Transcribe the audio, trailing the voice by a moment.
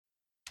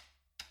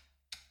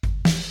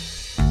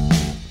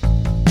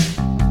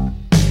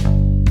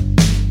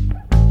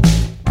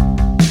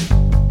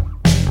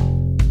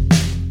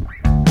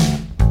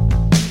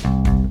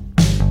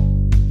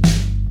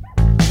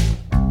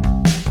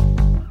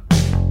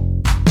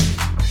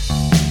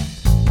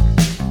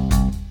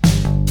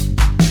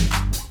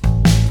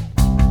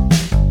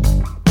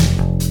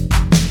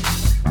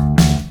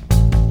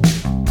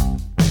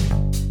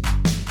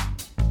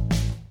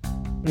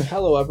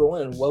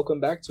everyone, and welcome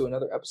back to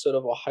another episode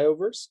of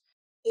Ohioverse.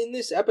 In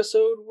this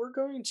episode, we're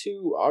going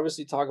to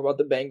obviously talk about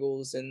the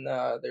Bengals and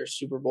their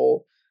Super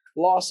Bowl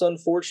loss.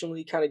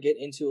 Unfortunately, kind of get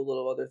into a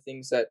little other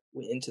things that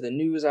went into the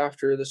news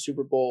after the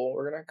Super Bowl.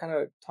 We're going to kind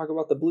of talk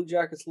about the Blue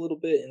Jackets a little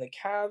bit and the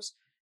Cavs.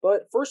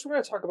 But first, we're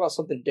going to talk about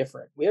something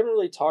different. We haven't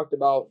really talked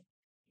about,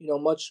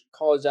 much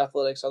college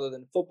athletics other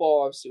than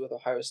football, obviously with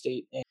Ohio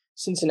State and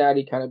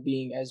Cincinnati kind of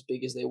being as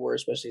big as they were,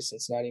 especially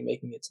Cincinnati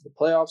making it to the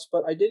playoffs.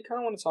 But I did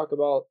kind of want to talk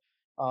about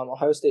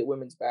Ohio State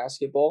women's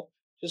basketball.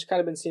 Just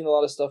kind of been seeing a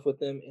lot of stuff with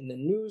them in the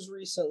news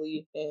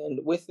recently, and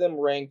with them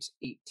ranked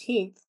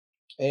 18th,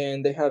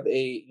 and they have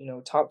a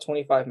top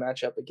 25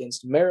 matchup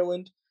against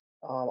Maryland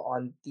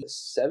on the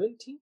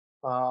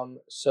 17th.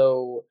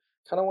 So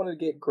kind of wanted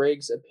to get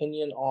Greg's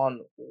opinion on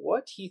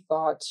what he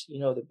thought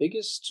the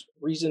biggest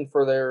reason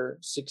for their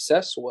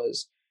success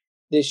was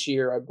this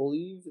year. I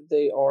believe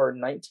they are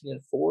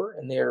 19-4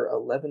 and they're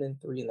 11-3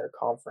 in their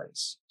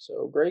conference.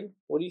 So, Greg,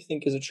 what do you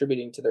think is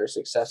attributing to their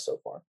success so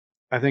far?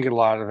 I think a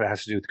lot of it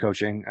has to do with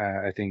coaching.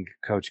 I think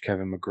Coach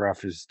Kevin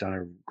McGruff has done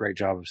a great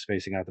job of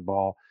spacing out the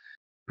ball,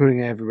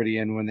 putting everybody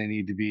in when they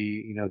need to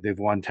be. They've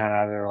won 10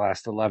 out of their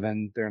last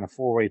 11. They're in a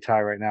four-way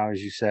tie right now,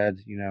 as you said.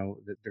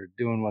 That they're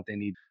doing what they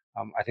need.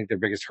 I think their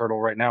biggest hurdle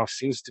right now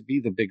seems to be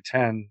the Big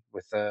Ten,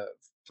 with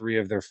three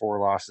of their four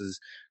losses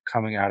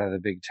coming out of the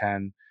Big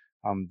Ten.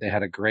 They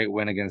had a great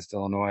win against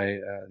Illinois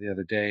the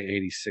other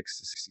day,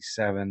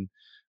 86-67.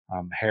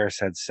 Harris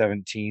had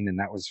 17, and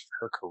that was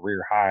her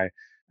career high.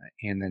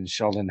 And then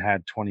Sheldon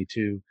had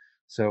 22.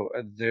 So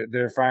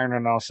they're firing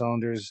on all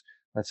cylinders.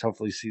 Let's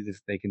hopefully see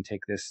if they can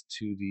take this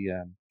to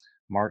the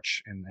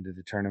March and into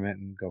the tournament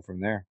and go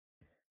from there.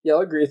 Yeah,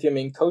 I'll agree with you. I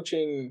mean,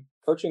 coaching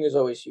is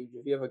always huge.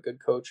 If you have a good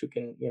coach who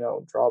can,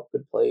 draw up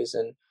good plays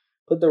and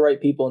put the right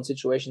people in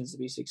situations to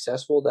be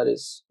successful, that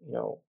is,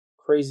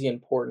 crazy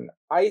important.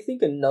 I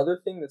think another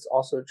thing that's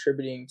also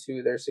attributing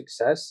to their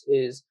success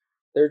is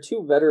there are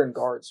two veteran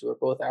guards who are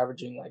both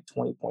averaging like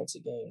 20 points a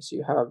game. So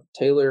you have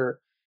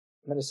Taylor,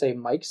 I'm going to say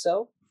Mike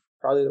Sell,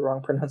 probably the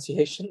wrong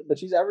pronunciation, but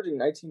she's averaging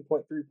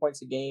 19.3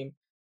 points a game.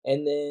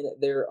 And then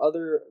their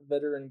other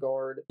veteran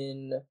guard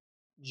in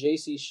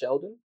JC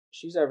Sheldon,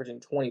 she's averaging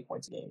 20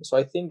 points a game. So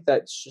I think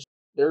that's just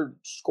they're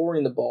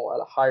scoring the ball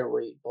at a high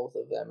rate, both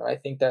of them. And I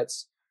think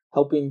that's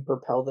helping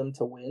propel them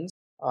to wins.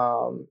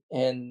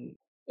 And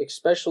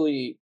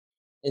especially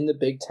in the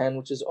Big Ten,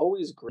 which is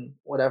always great,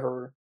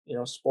 whatever,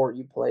 sport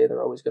you play,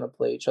 they're always going to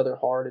play each other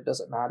hard. It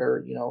doesn't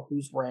matter,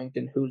 who's ranked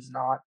and who's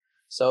not.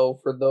 So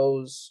for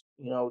those,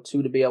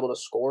 two to be able to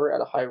score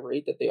at a high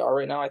rate that they are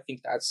right now, I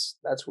think that's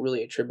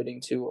really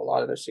attributing to a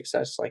lot of their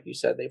success. Like you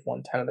said, they've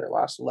won 10 of their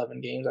last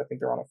 11 games. I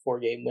think they're on a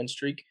 4-game win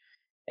streak,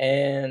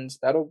 and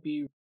that'll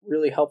be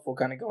really helpful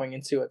kind of going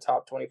into a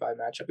top 25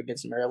 matchup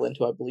against Maryland,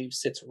 who I believe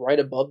sits right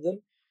above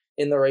them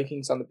in the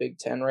rankings on the Big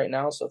Ten right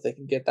now. So if they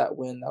can get that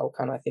win, that'll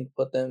kind of, I think,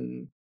 put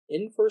them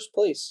in first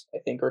place, I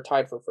think, or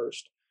tied for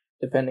first,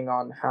 depending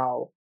on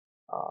how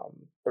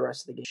the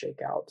rest of the game shake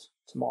out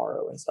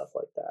tomorrow and stuff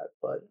like that.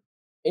 But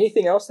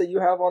anything else that you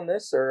have on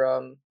this,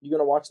 or you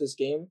gonna watch this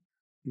game?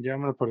 Yeah,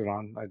 I'm gonna put it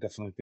on. I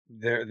definitely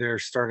think they're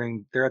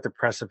starting. They're at the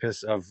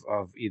precipice of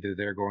either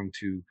they're going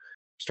to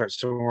start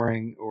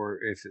soaring, or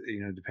if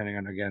depending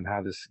on again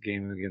how this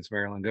game against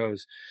Maryland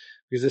goes,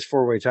 because this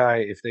four-way tie,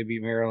 if they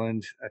beat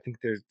Maryland, I think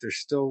there's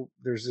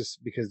this,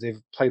 because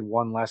they've played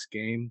one less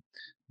game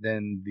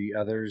than the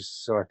others,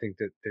 so I think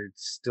that there'd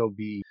still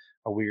be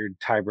a weird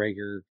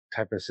tiebreaker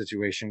type of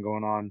situation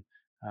going on.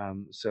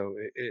 So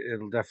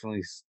it'll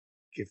definitely,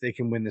 if they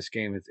can win this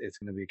game, it's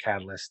going to be a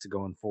catalyst to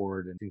going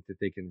forward, and think that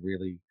they can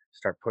really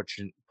start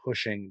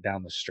pushing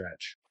down the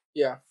stretch.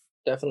 Yeah,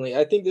 definitely.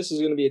 I think this is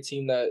going to be a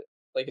team that,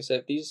 like I said,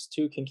 if these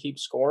two can keep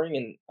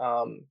scoring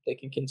and they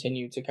can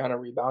continue to kind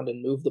of rebound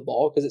and move the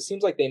ball, because it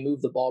seems like they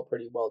move the ball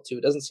pretty well too.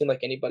 It doesn't seem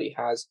like anybody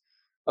has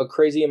a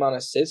crazy amount of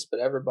assists, but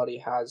everybody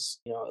has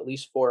at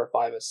least 4 or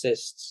 5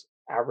 assists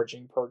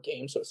averaging per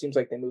game. So it seems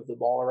like they move the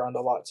ball around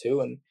a lot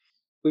too, and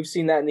we've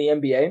seen that in the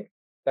NBA.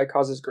 That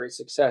causes great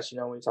success.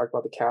 When you talk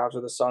about the Cavs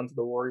or the Suns or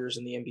the Warriors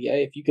in the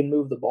NBA, if you can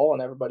move the ball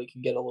and everybody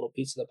can get a little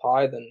piece of the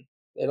pie, then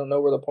they don't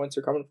know where the points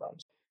are coming from.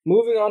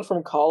 Moving on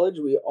from college,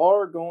 we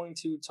are going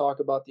to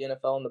talk about the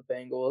NFL and the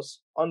Bengals.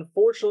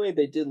 Unfortunately,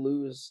 they did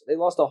lose. They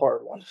lost a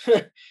hard one.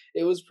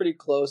 It was pretty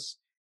close.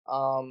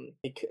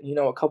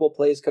 A couple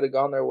plays could have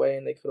gone their way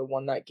and they could have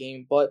won that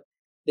game, but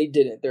they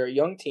didn't. They're a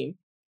young team.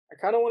 I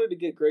kind of wanted to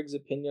get Greg's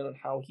opinion on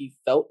how he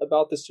felt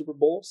about the Super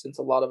Bowl, since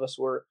a lot of us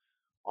were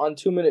on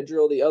 2 Minute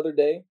Drill the other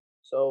day.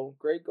 So,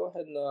 Greg, go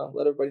ahead and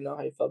let everybody know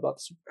how you felt about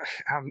the Super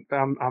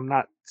Bowl. I'm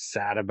not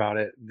sad about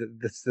it.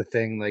 That's the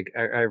thing. Like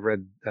I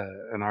read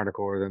an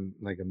article or then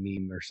like a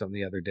meme or something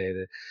the other day,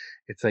 that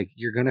it's like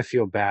you're gonna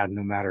feel bad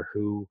no matter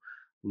who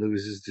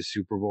loses the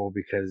Super Bowl,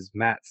 because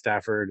Matt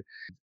Stafford,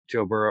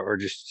 Joe Burrow are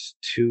just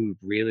two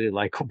really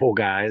likable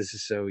guys.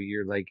 So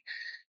you're like,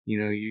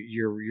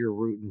 you're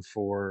rooting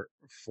for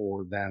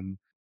them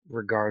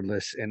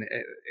regardless. And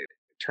it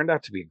turned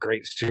out to be a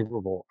great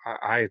Super Bowl.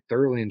 I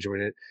thoroughly enjoyed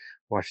it.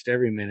 Watched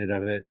every minute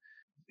of it.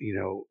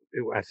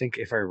 I think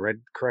if I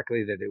read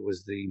correctly that it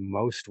was the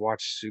most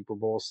watched Super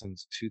Bowl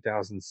since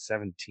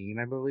 2017,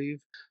 I believe.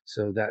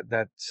 So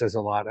that says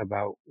a lot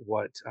about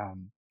what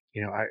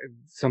I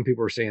some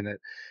people are saying that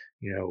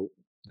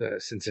the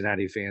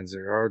Cincinnati fans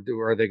are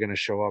they going to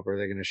show up? Are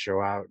they going to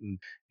show out?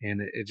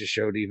 And it just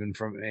showed even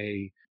from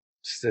a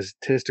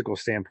statistical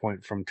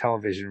standpoint from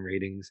television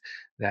ratings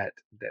that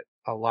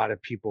a lot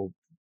of people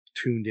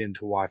tuned in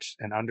to watch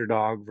an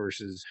underdog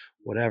versus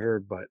whatever.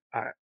 But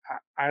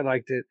I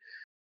liked it.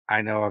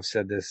 I know I've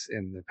said this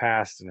in the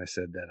past, and I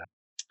said that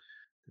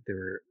there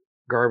were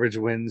garbage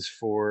wins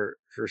for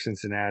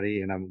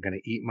Cincinnati, and I'm going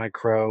to eat my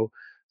crow.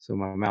 So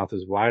my mouth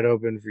is wide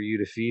open for you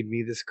to feed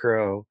me this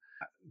crow.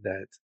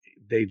 That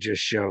they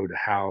just showed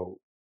how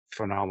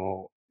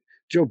phenomenal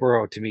Joe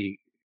Burrow to me.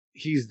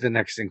 He's the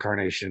next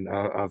incarnation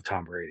of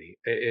Tom Brady.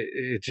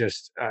 It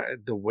just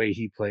the way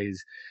he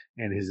plays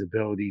and his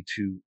ability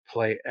to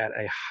play at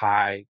a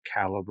high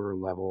caliber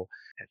level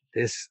at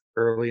this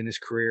early in his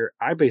career.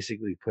 I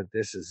basically put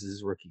this as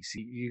his rookie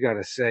season. You got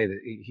to say that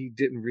he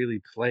didn't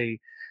really play.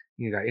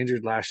 Got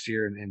injured last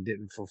year and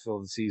didn't fulfill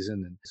the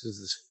season. And this is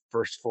his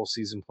first full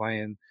season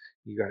playing.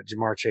 You got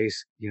Jamar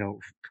Chase,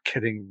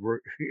 getting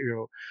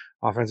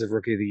offensive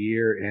rookie of the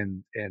year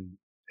and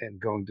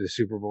going to the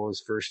Super Bowl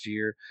his first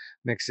year.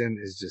 Mixon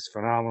is just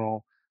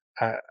phenomenal.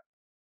 Uh,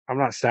 I'm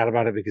not sad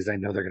about it because I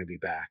know they're going to be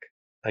back.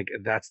 Like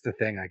that's the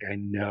thing. Like I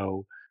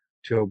know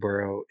Joe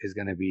Burrow is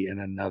going to be in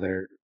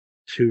another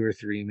two or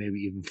three, maybe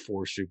even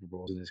four Super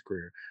Bowls in his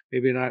career.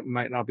 Maybe not,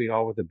 might not be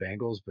all with the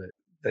Bengals, but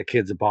the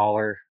kid's a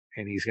baller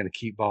and he's going to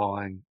keep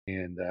balling.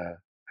 And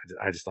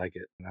I just like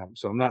it.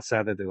 So I'm not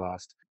sad that they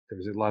lost. There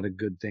was a lot of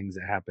good things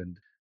that happened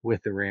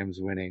with the Rams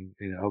winning.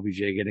 OBJ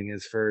getting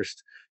his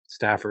first,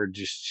 Stafford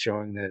just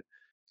showing that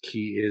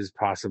he is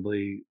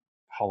possibly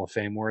Hall of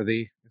Fame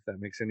worthy, if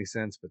that makes any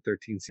sense. But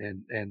 13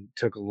 and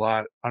took a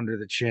lot under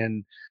the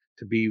chin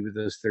to be with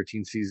those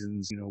 13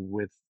 seasons,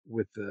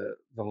 with the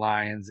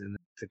Lions and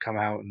to come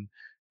out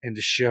and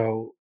to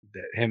show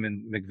that him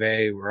and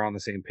McVay were on the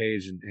same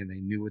page and they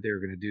knew what they were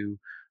going to do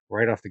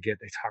right off the get.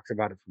 They talked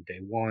about it from day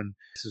one.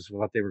 This is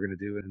what they were going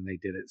to do, and they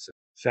did it. So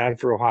sad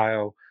for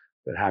Ohio,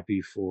 but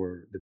happy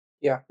for the.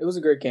 Yeah, it was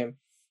a great game.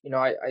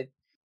 I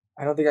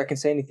don't think I can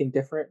say anything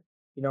different.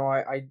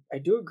 I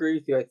do agree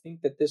with you. I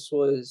think that this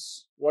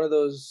was one of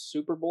those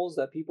Super Bowls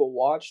that people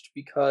watched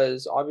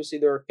because obviously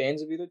there were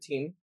fans of either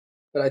team,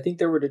 but I think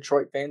there were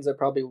Detroit fans that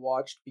probably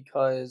watched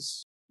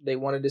because they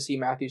wanted to see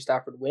Matthew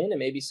Stafford win and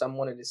maybe some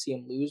wanted to see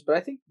him lose, but I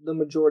think the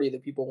majority of the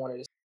people wanted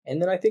to.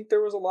 And then I think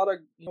there was a lot of,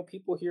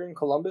 people here in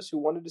Columbus who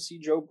wanted to see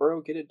Joe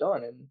Burrow get it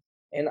done.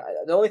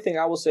 The only thing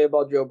I will say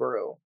about Joe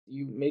Burrow,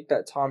 you make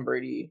that Tom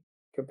Brady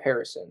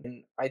comparison.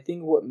 And I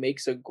think what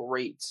makes a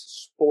great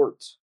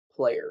sport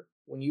player,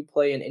 when you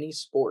play in any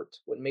sport,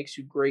 what makes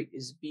you great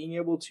is being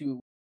able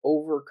to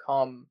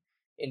overcome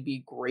and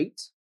be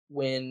great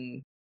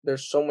when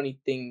there's so many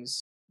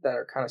things that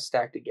are kind of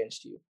stacked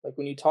against you. Like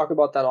when you talk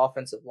about that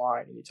offensive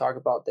line, and you talk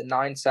about the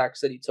 9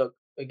 sacks that he took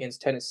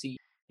against Tennessee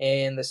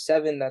and the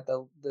 7 that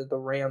the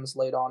Rams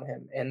laid on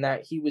him, and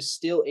that he was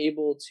still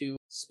able to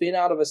spin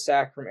out of a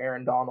sack from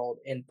Aaron Donald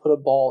and put a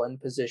ball in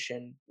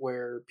position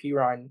where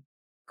Pirine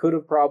could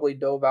have probably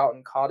dove out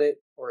and caught it,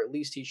 or at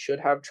least he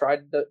should have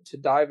tried to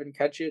dive and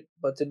catch it.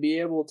 But to be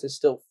able to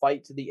still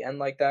fight to the end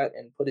like that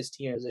and put his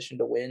team in position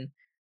to win,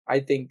 I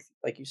think,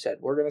 like you said,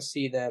 we're going to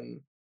see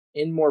them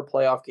in more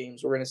playoff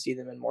games. We're going to see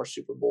them in more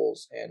Super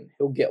Bowls, and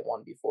he'll get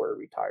one before he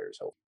retires,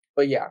 hopefully.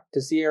 But yeah,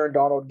 to see Aaron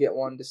Donald get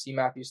one, to see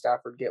Matthew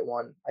Stafford get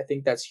one, I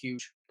think that's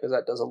huge because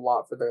that does a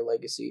lot for their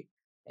legacy.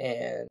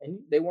 And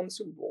they won the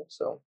Super Bowl,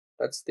 so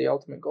that's the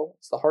ultimate goal.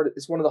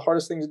 It's one of the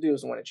hardest things to do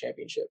is to win a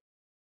championship.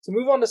 To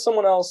move on to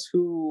someone else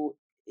who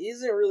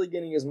isn't really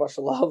getting as much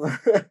love,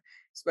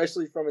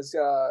 especially from his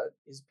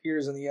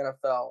peers in the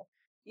NFL.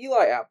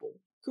 Eli Apple,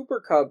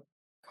 Cooper Kupp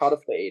caught a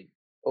fade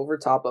over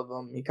top of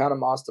him. He kind of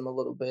mossed him a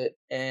little bit,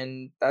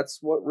 and that's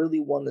what really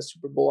won the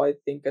Super Bowl. I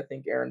think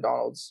Aaron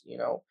Donald's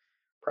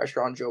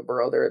pressure on Joe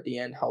Burrow there at the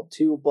end helped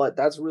too, but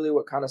that's really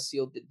what kind of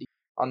sealed the deal.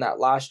 On that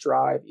last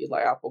drive,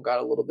 Eli Apple got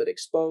a little bit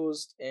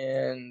exposed,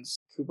 and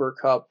Cooper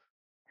Kupp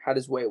had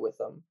his way with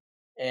him.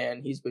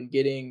 And he's been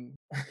getting,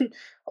 I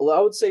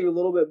would say, a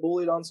little bit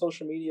bullied on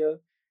social media.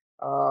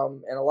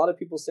 And a lot of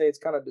people say it's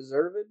kind of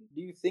deserving.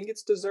 Do you think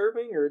it's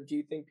deserving, or do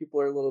you think people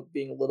are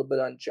being a little bit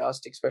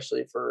unjust,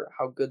 especially for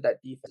how good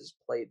that defense has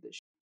played this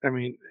I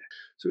mean,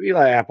 so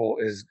Eli Apple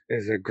is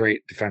a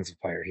great defensive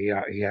player.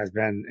 He has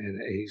been,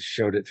 and he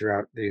showed it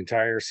throughout the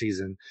entire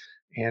season.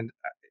 And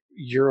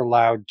you're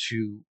allowed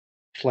to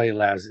play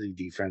lousy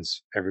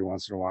defense every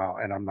once in a while.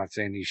 And I'm not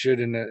saying he should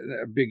in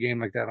a big game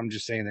like that. I'm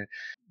just saying that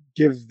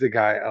give the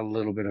guy a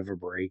little bit of a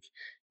break.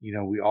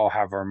 We all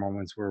have our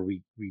moments where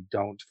we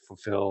don't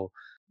fulfill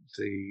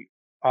the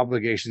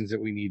obligations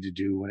that we need to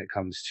do when it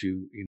comes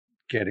to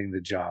getting the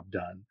job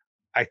done.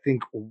 I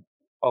think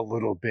a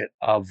little bit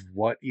of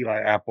what Eli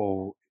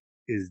Apple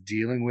is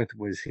dealing with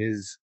was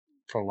his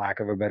for lack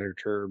of a better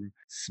term,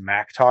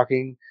 smack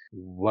talking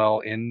well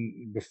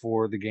in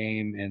before the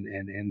game and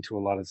into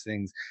a lot of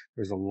things.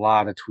 There's a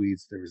lot of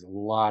tweets. There was a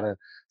lot of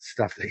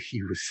stuff that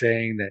he was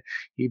saying that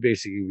he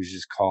basically was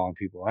just calling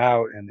people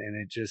out, and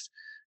it just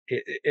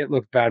it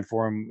looked bad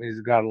for him.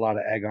 He's got a lot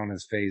of egg on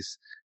his face,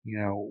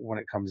 when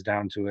it comes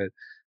down to it.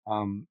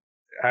 Um,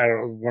 I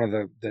don't, one of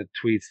the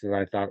tweets that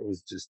I thought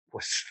was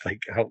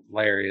like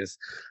hilarious.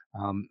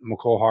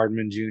 McCole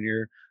Hardman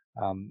Jr.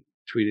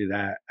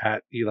 Tweeted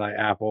at Eli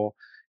Apple.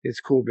 It's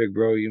cool, big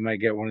bro. You might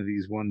get one of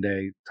these one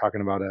day.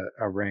 Talking about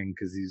a ring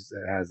because he's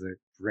has a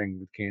ring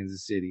with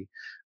Kansas City.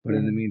 But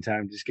in the Mhm.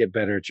 meantime, just get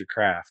better at your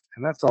craft,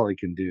 and that's all he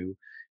can do.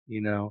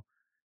 You know,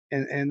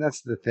 and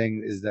that's the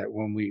thing is that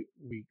when we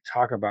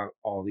talk about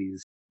all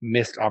these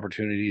missed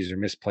opportunities or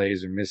missed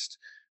plays or missed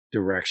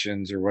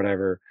directions or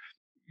whatever,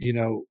 you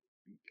know,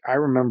 I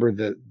remember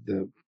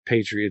the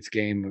Patriots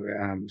game,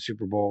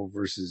 Super Bowl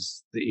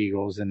versus the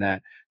Eagles, and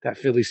that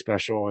Philly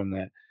special, and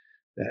that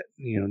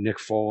Nick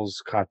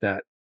Foles caught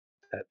that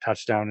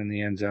touchdown in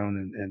the end zone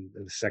and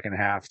in the second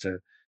half to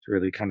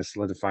really kind of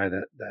solidify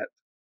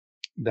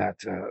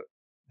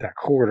that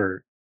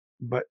quarter.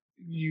 But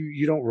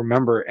you don't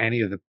remember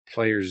any of the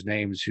players'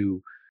 names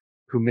who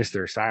missed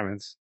their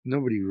assignments.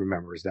 Nobody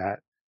remembers that.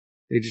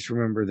 They just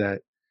remember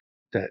that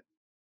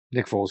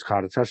Nick Foles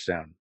caught a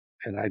touchdown.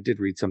 And I did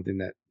read something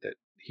that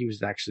he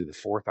was actually the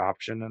fourth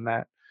option in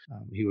that.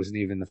 He wasn't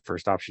even the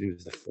first option; he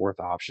was the fourth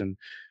option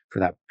for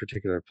that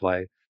particular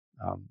play.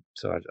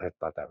 So I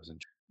thought that was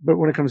interesting. But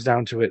when it comes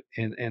down to it,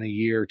 in a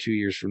year or 2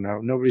 years from now,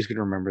 nobody's going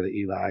to remember that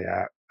Eli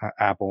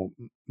Apple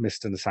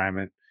missed an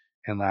assignment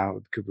and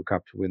allowed Cooper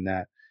Cup to win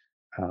that.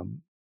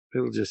 Um,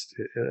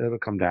 it'll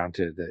come down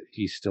to that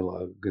he's still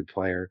a good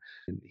player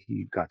and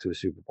he got to a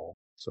Super Bowl.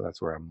 So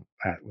that's where I'm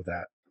at with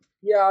that.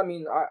 Yeah, I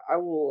mean, I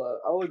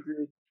will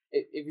agree.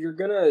 If you're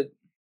gonna,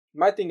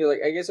 my thing is like,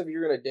 I guess if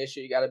you're gonna dish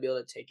it, you got to be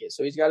able to take it.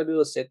 So he's got to be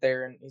able to sit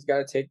there and he's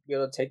got to be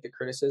able to take the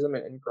criticism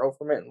and grow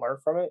from it and learn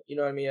from it. You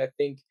know what I mean? I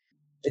think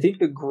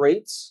the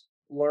greats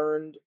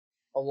learned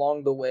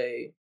along the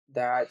way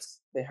that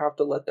they have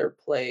to let their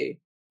play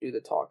do the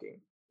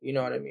talking. You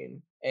know what I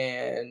mean?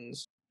 And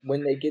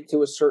when they get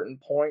to a certain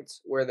point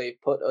where they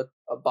put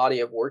a body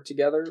of work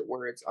together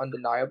where it's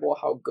undeniable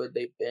how good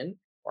they've been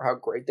or how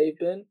great they've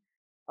been,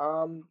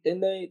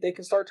 then they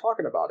can start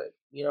talking about it.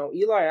 You know,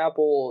 Eli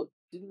Apple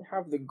didn't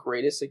have the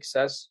greatest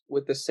success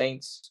with the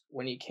Saints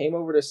when he came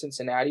over to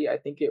Cincinnati. I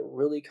think it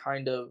really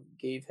kind of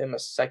gave him a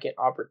second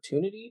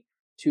opportunity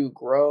to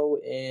grow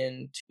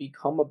and to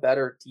become a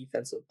better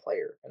defensive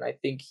player. And I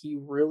think he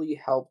really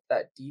helped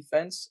that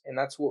defense, and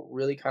that's what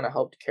really kind of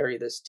helped carry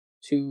this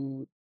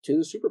to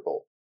the Super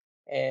Bowl.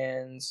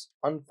 And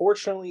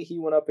unfortunately, he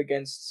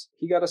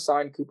got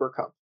assigned Cooper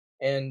Cup.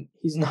 And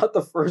he's not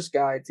the first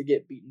guy to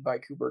get beaten by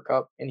Cooper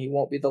Cup, and he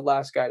won't be the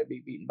last guy to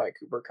be beaten by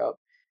Cooper Cup.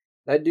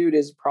 That dude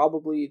is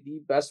probably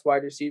the best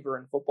wide receiver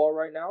in football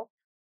right now.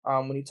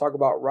 When you talk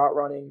about route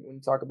running, when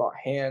you talk about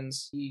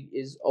hands, he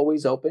is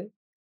always open.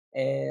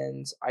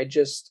 And I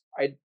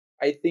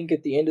think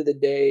at the end of the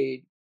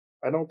day,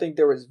 I don't think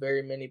there was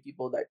very many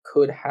people that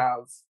could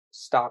have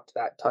stopped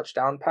that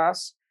touchdown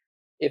pass,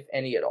 if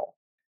any at all.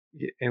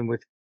 And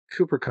with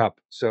Cooper Cup,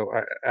 so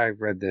I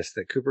read this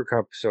that Cooper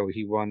Cup, so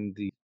he won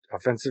the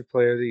Offensive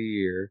Player of the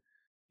Year,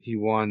 he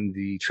won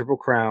the Triple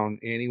Crown,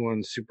 and he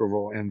won Super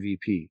Bowl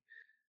MVP.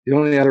 The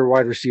only other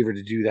wide receiver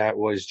to do that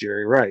was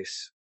Jerry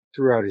Rice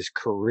throughout his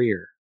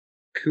career.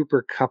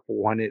 Cooper Cup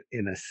won it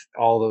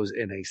all those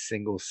in a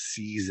single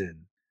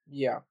season.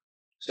 Yeah,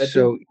 that dude's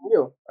So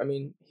real. I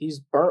mean, he's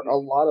burnt a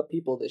lot of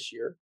people this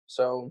year.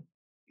 So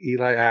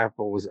Eli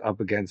Apple was up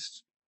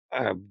against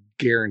a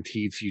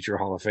guaranteed future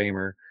Hall of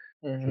Famer.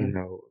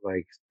 mhm.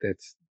 Like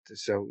that's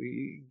so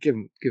give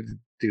the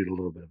dude a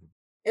little bit of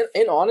a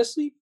And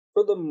honestly,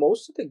 for the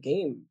most of the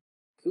game,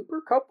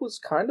 Cooper Cup was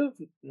kind of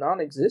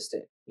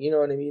non-existent. You know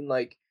what I mean?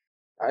 Like,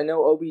 I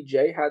know OBJ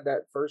had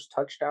that first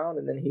touchdown,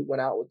 and then he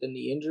went out with the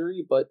knee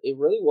injury, but it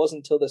really wasn't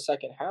until the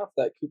second half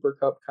that Cooper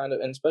Cup kind of,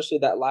 and especially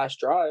that last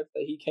drive,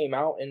 that he came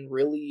out and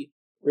really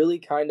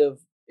kind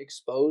of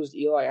exposed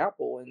Eli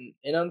Apple.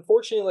 And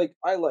unfortunately,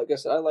 like I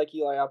said, I like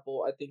Eli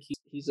Apple. I think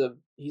he's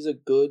a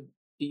good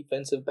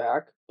defensive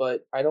back,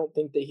 but I don't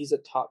think that he's a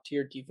top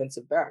tier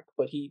defensive back.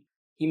 But he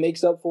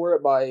makes up for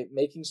it by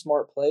making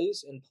smart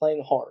plays and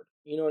playing hard.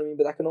 You know what I mean?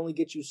 But that can only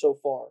get you so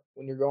far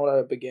when you're going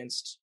up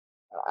against.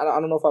 I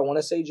don't know if I want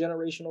to say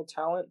generational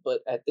talent,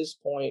 but at this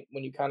point,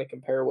 when you kind of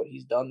compare what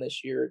he's done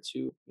this year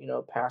to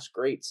past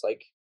greats,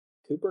 like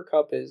Cooper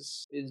Cup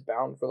is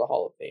bound for the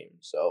Hall of Fame.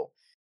 So,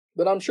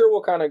 but I'm sure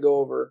we'll kind of go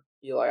over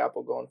Eli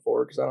Apple going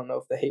forward because I don't know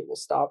if the hate will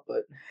stop,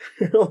 but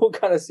we'll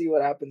kind of see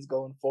what happens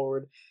going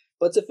forward.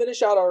 But to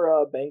finish out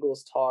our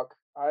Bengals talk,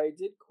 I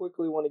did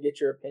quickly want to get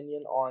your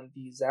opinion on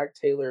the Zach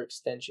Taylor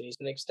extension. He's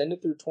been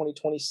extended through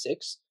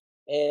 2026,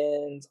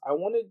 and I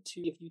wanted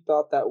to if you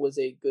thought that was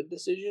a good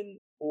decision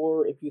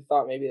or if you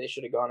thought maybe they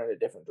should have gone in a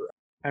different direction.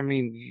 I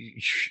mean,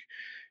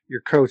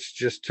 your coach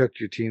just took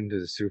your team to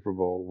the Super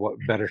Bowl. What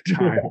better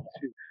time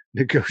to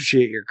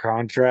negotiate your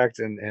contract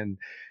and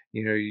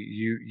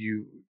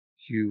you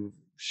You've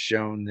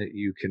shown that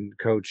you can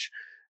coach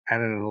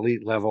at an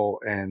elite level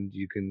and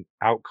you can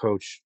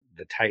outcoach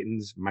the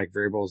Titans. Mike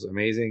Vrabel's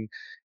amazing.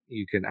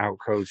 You can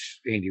outcoach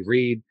Andy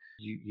Reid.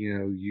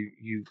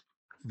 You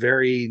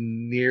very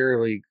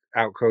nearly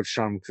outcoached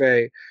Sean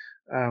McVay.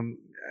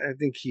 I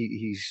think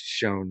he's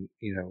shown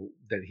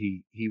that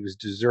he was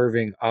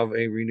deserving of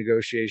a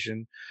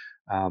renegotiation.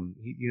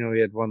 He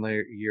had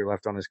year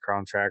left on his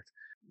contract.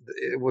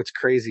 What's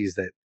crazy is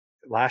that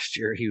last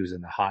year he was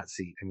in the hot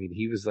seat. I mean,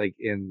 he was like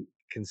in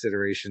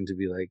consideration to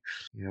be like,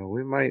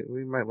 we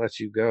might let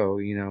you go.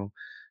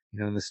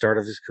 In the start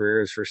of his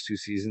career, his first two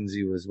seasons,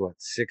 he was what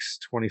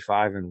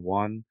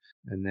 6-25-1,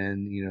 and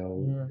then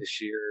Mm.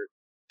 this year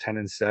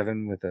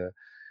 10-7 with a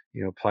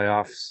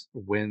playoffs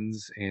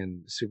wins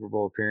and Super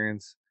Bowl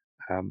appearance.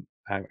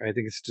 I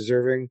think it's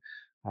deserving.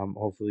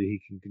 Hopefully he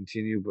can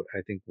continue, but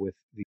I think with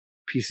the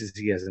pieces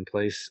he has in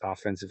place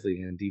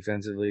offensively and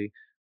defensively,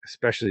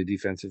 especially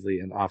defensively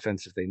and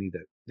offensive, they need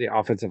that. The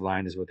offensive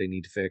line is what they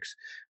need to fix,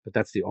 but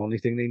that's the only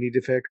thing they need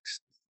to fix.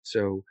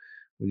 So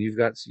when you've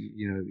got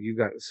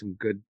some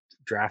good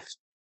draft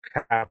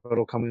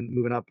capital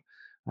moving up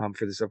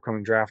for this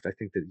upcoming draft, I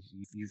think that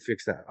you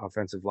fix that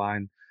offensive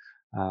line.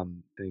 I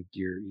think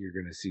you're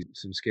going to see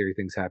some scary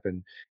things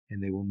happen,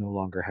 and they will no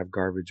longer have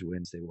garbage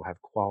wins. They will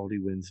have quality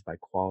wins by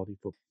quality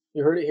football.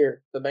 You heard it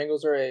here. The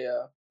Bengals are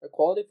a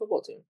quality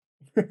football team.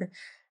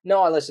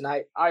 No, I listen.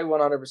 I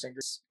 100% agree.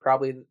 It's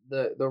probably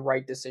the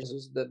right decision.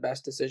 Was the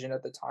best decision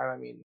at the time. I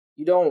mean,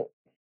 you don't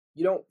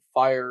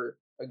fire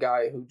a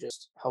guy who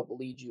just helped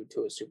lead you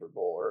to a Super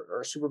Bowl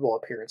or a Super Bowl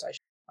appearance.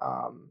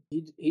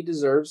 He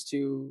deserves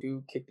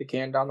to kick the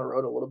can down the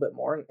road a little bit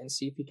more and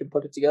see if he can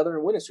put it together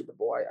and win a Super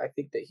Bowl. I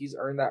think that he's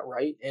earned that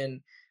right.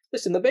 And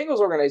listen, the Bengals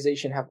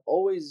organization have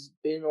always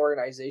been an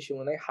organization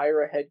when they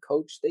hire a head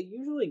coach, they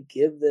usually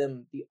give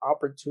them the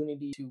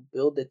opportunity to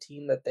build the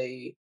team that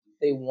they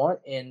want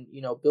and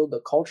build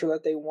the culture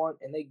that they want,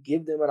 and they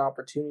give them an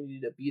opportunity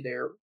to be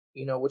there,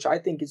 which I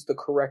think is the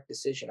correct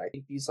decision. I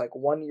think these like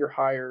 1 year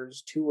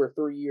hires, 2 or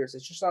 3 years,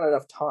 it's just not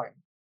enough time.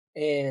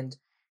 And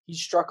he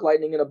struck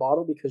lightning in a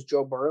bottle because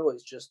Joe Burrow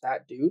is just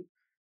that dude.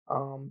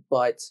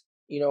 But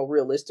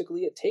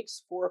realistically, it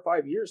takes 4 or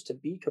 5 years to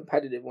be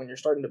competitive when you're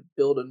starting to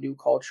build a new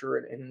culture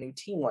and a new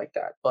team like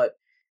that. But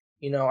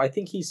I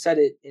think he said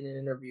it in an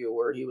interview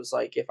where he was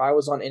like, "If I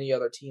was on any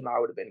other team, I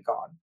would have been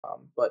gone."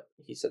 But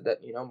he said that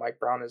Mike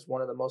Brown is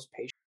one of the most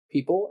patient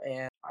people,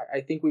 and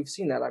I think we've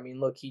seen that. I mean,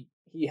 look, he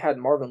had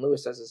Marvin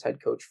Lewis as his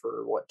head coach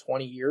for what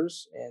 20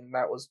 years, and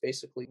that was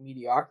basically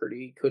mediocrity.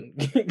 He couldn't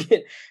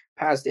get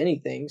past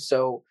anything.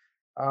 So,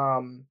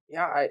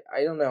 yeah,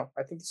 I don't know.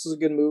 I think this is a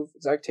good move.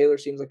 Zach Taylor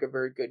seems like a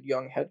very good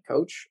young head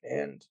coach,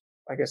 and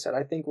like I said,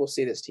 I think we'll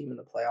see this team in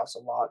the playoffs a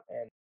lot,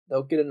 and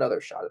they'll get another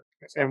shot at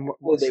it. So And hopefully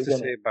what's they to win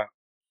say it. about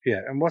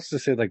yeah, and what's to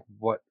say like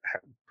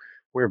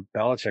where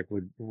Belichick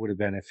would have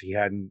been if he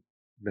hadn't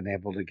been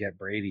able to get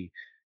Brady.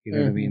 You know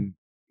what I Mhm.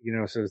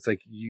 mean? So it's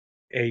like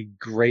a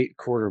great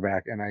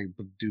quarterback, and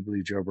do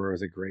believe Joe Burrow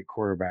is a great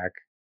quarterback,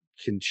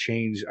 can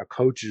change a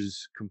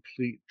coach's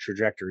complete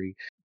trajectory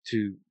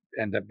to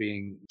end up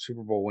being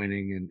Super Bowl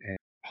winning and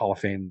Hall of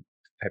Fame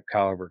type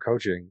caliber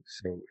coaching.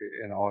 So,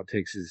 and all it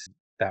takes is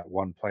that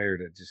one player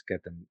to just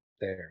get them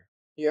there.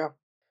 Yeah.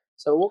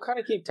 So we'll kind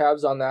of keep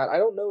tabs on that. I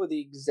don't know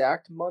the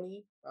exact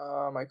money.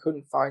 I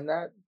couldn't find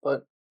that,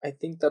 but I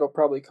think that'll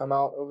probably come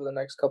out over the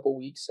next couple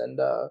weeks, and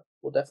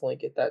we'll definitely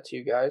get that to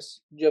you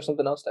guys. Do you have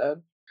something else to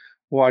add?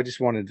 Well,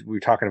 we were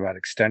talking about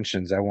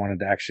extensions. I wanted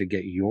to actually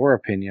get your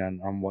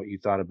opinion on what you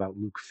thought about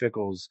Luke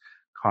Fickle's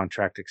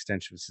contract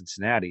extension with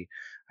Cincinnati.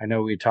 I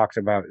know we talked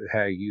about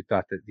how you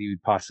thought that he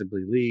would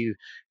possibly leave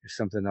if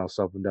something else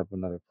opened up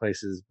in other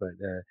places, but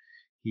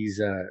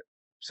he's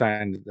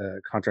signed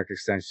the contract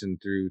extension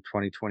through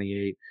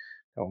 2028.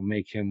 That will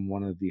make him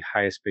one of the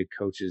highest paid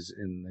coaches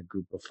in the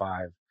group of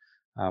five,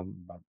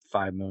 about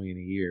 5 million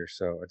a year.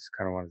 So I just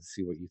kind of wanted to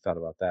see what you thought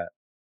about that.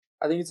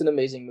 I think it's an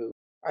amazing move.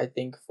 I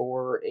think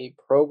for a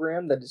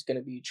program that is going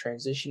to be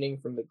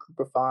transitioning from the Group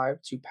of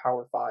Five to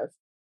Power Five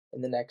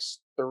in the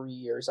next 3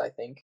 years, I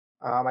think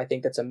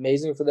that's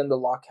amazing for them to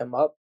lock him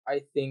up.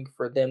 I think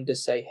for them to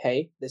say,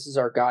 "Hey, this is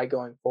our guy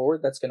going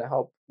forward," that's going to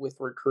help with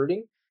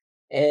recruiting.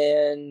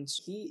 And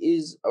he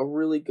is a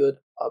really good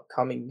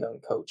upcoming young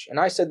coach. And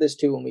I said this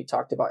too when we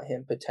talked about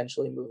him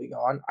potentially moving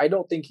on. I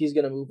don't think he's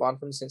going to move on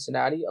from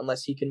Cincinnati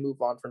unless he can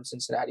move on from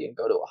Cincinnati and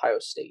go to Ohio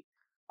State.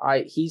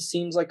 He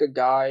seems like a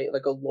guy,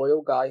 like a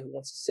loyal guy who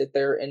wants to sit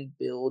there and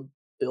build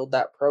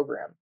that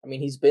program. I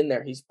mean, he's been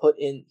there. He's put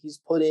in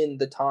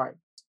the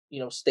time.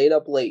 Stayed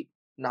up late,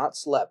 not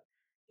slept.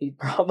 He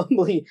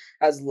probably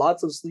has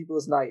lots of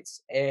sleepless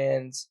nights,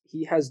 and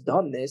he has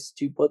done this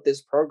to put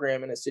this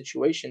program in a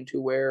situation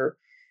to where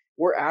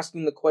we're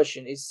asking the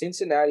question: is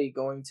Cincinnati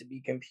going to be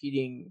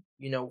competing,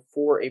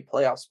 for a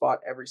playoff spot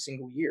every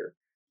single year?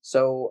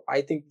 So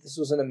I think this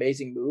was an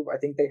amazing move. I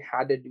think they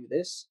had to do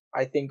this.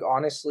 I think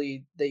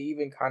honestly, they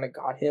even kind of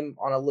got him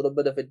on a little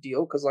bit of a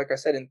deal because, like I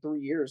said, in 3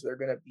 years they're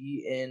going to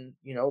be in,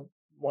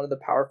 one of the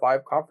Power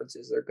Five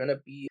conferences. They're going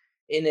to be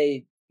in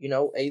a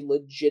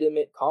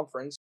legitimate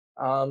conference.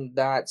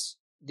 that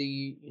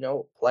the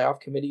playoff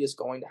committee is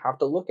going to have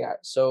to look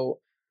at. So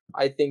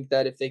I think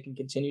that if they can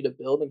continue to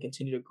build and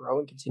continue to grow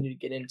and continue to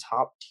get in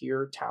top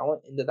tier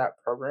talent into that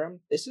program,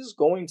 this is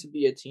going to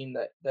be a team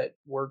that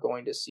we're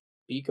going to see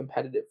be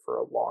competitive for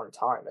a long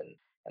time.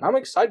 And I'm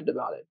excited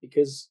about it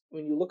because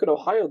when you look at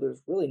Ohio,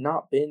 there's really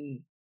not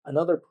been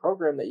another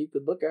program that you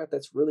could look at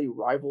that's really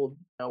rivaled,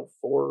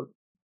 for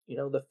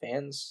the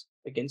fans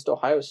against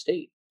Ohio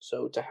State.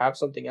 So to have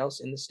something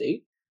else in the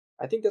state,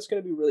 I think that's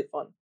going to be really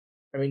fun.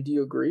 I mean, do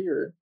you agree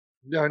or?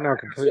 No, no,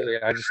 completely.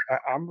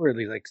 I'm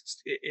really like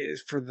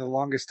for the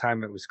longest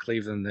time it was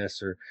Cleveland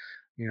this or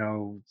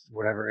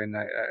whatever, and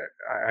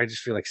I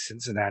just feel like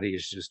Cincinnati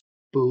is just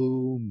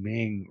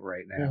booming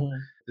right now. Mhm.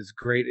 As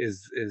great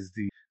as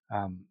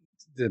um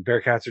the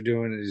Bearcats are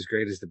doing, as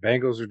great as the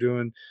Bengals are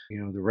doing.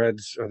 The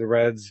Reds are the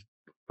Reds,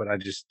 but I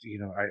just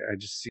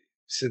see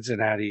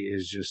Cincinnati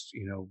is just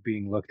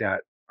being looked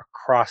at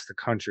across the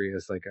country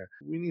as like a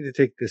we need to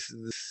take this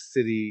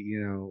city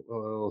a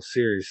little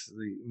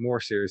seriously, more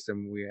serious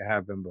than we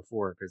have been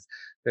before, because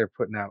they're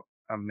putting out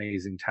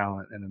amazing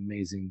talent and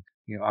amazing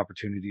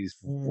opportunities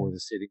for Mm. the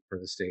city, for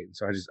the state. And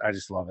so I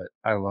just love it.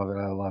 I love it.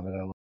 I love it.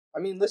 I love I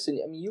mean, listen.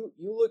 I mean, you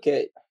look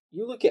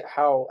at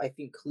how I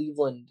think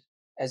Cleveland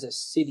as a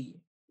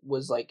city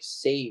was like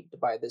saved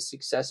by the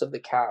success of the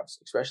Cavs,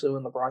 especially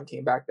when LeBron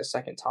came back the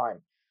second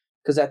time.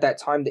 Because at that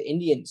time, the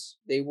Indians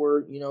they were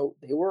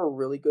a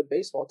really good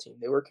baseball team.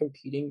 They were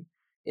competing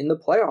in the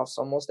playoffs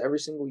almost every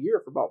single year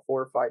for about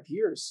 4 or 5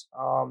 years.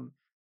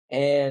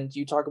 And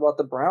you talk about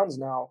the Browns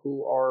now,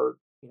 who are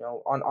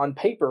on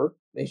paper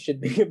they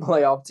should be a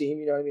playoff team.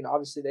 You know what I mean?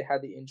 Obviously, they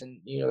had the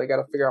engine. They got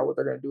to figure out what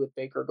they're going to do with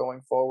Baker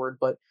going forward,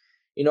 but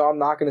I'm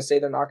not going to say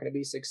they're not going to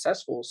be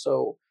successful.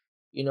 So,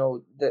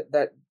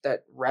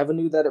 that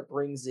revenue that it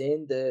brings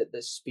in,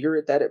 the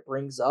spirit that it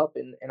brings up,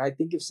 and I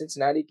think if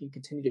Cincinnati can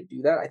continue to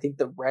do that, I think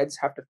the Reds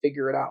have to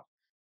figure it out.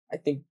 I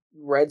think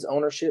Reds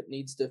ownership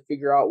needs to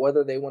figure out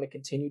whether they want to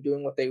continue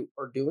doing what they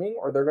are doing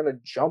or they're going to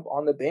jump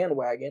on the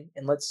bandwagon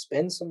and let's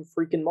spend some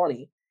freaking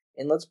money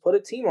and let's put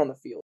a team on the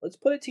field. Let's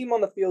put a team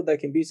on the field that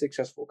can be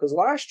successful. Because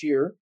last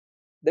year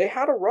they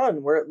had a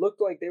run where it looked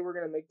like they were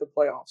going to make the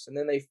playoffs and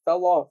then they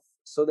fell off.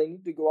 So they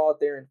need to go out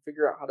there and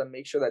figure out how to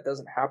make sure that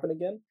doesn't happen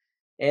again.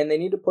 And they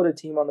need to put a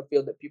team on the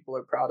field that people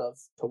are proud of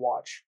to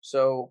watch.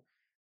 So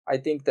I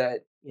think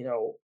that,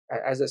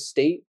 as a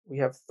state, we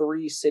have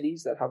three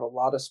cities that have a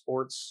lot of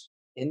sports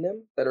in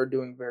them that are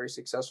doing very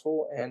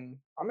successful. And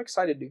I'm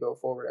excited to go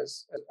forward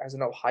as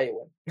an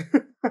Ohioan,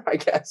 I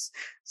guess.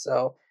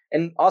 So,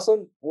 and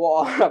also, we'll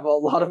all have a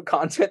lot of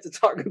content to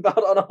talk about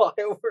on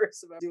Ohio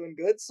versus about doing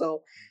good.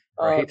 So,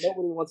 right.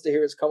 nobody wants to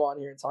hear us come on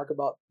here and talk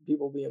about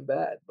people being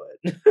bad, but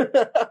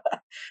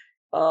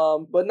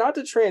but not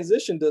to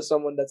transition to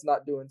someone that's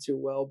not doing too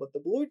well. But the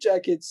Blue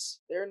Jackets,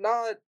 they're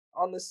not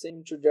on the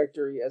same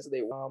trajectory as they.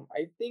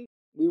 I think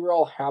we were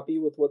all happy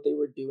with what they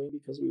were doing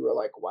because we were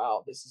like,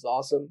 "Wow, this is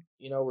awesome."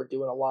 We're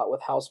doing a lot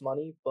with house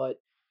money,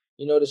 but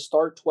to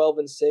start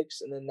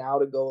 12-6 and then now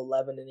to go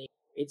 11-8,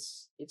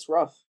 it's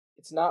rough.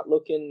 It's not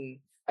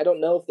looking. I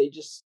don't know if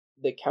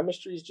the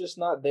chemistry's just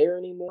not there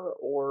anymore,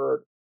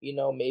 or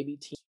maybe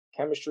team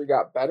chemistry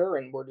got better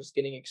and we're just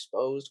getting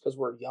exposed because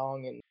we're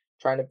young and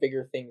trying to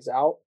figure things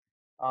out.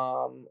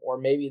 Or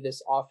maybe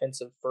this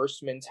offensive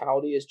first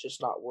mentality is just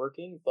not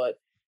working. But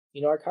I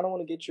kind of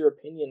want to get your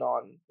opinion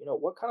on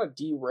what kind of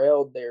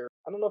derailed their.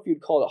 I don't know if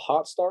you'd call it a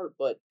hot start,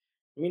 but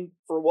I mean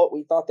for what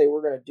we thought they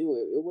were going to do,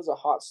 it was a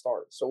hot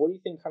start. So what do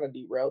you think kind of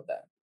derailed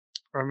that?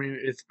 I mean,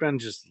 it's been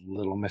just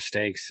little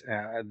mistakes.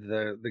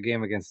 The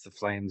game against the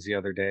Flames the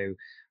other day,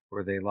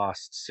 where they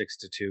lost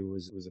 6-2,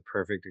 was a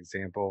perfect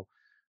example.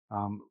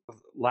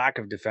 Lack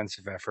of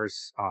defensive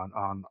efforts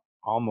on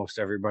almost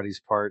everybody's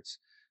parts.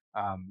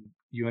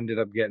 You ended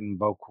up getting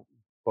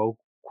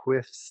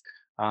Boquist,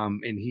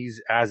 and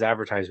he's as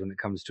advertised when it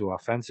comes to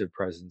offensive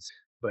presence,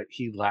 but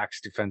he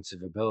lacks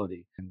defensive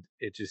ability, and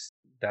it just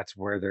that's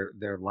where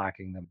they're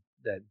lacking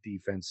that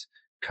defense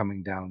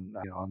coming down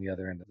on the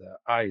other end of the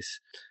ice.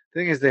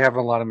 Thing is, they have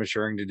a lot of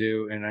maturing to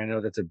do, and I know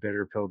that's a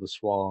bitter pill to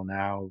swallow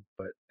now,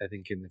 but I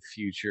think in the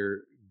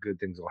future, good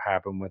things will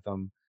happen with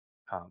them.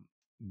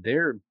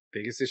 Their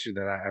biggest issue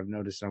that I've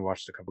noticed, and I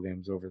watched a couple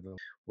games over the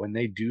when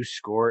they do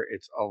score,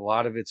 it's a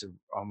lot of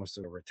almost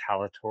a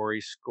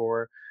retaliatory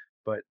score,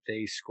 but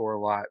they score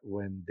a lot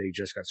when they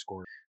just got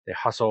scored. They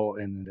hustle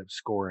and end up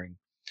scoring,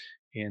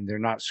 and they're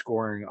not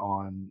scoring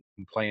on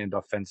planned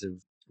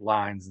offensive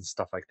lines and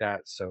stuff like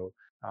that. So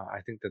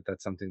I think that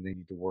that's something they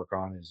need to work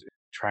on, is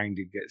trying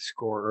to get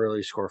score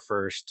early, score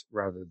first,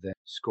 rather than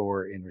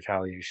score in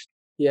retaliation.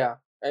 Yeah,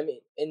 I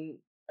mean, and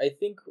I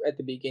think at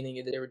the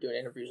beginning they were doing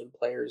interviews with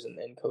players and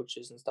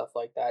coaches and stuff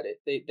like that.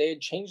 They had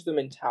changed the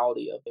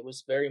mentality of it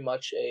was very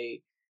much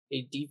a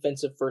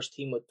defensive first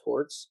team with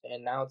torts,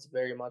 and now it's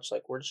very much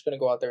like we're just going to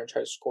go out there and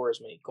try to score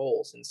as many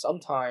goals. And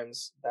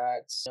sometimes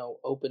that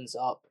opens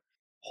up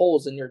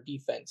holes in your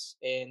defense.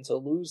 And to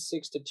lose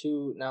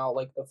 6-2 now,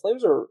 like the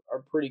Flames are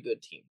a pretty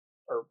good team,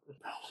 or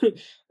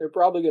they're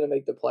probably going to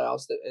make the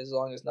playoffs as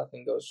long as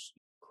nothing goes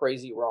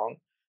crazy wrong.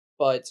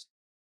 But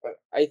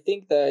I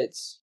think that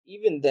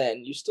even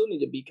then, you still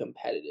need to be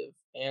competitive.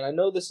 And I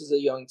know this is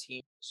a young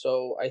team,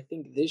 so I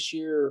think this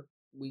year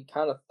we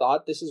kind of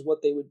thought this is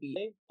what they would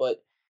be,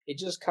 but it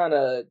just kind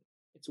of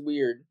it's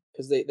weird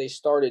because they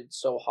started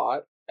so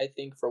hot. I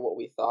think for what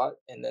we thought,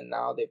 and then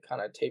now they've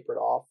kind of tapered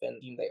off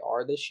and team they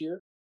are this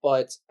year.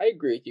 But I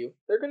agree with you.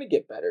 They're going to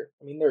get better.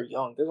 I mean, they're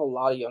young. There's a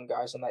lot of young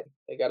guys on that.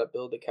 They got to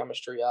build the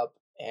chemistry up,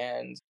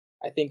 and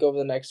I think over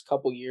the next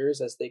couple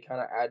years, as they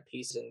kind of add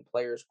pieces and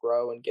players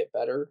grow and get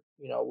better,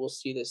 we'll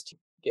see this team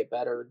get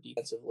better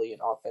defensively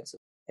and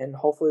offensively, and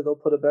hopefully they'll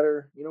put a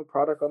better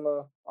product on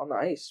the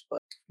ice. But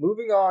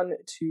moving on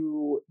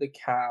to the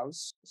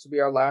Cavs, this will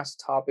be our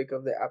last topic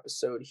of the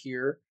episode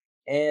here.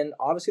 And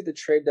obviously, the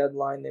trade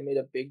deadline, they made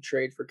a big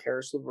trade for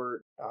Karis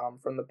LeVert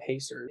from the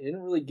Pacers. They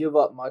didn't really give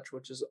up much,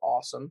 which is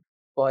awesome.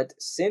 But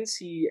since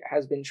he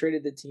has been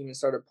traded to the team and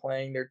started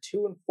playing, they're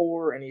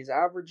 2-4, and he's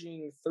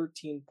averaging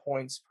 13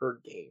 points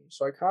per game.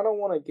 So I kind of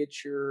want to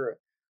get your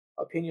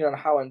opinion on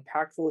how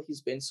impactful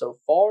he's been so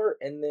far,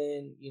 and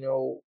then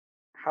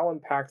how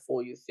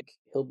impactful you think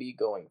he'll be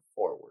going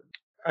forward.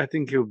 I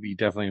think he'll be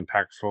definitely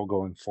impactful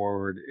going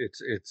forward.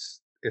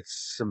 It's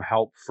some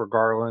help for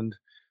Garland.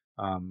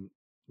 Um,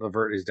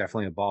 Levert is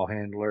definitely a ball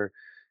handler,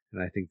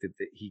 and I think that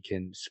he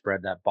can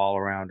spread that ball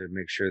around and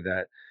make sure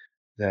that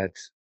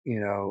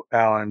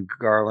Allen,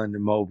 Garland,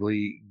 and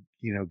Mobley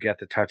get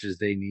the touches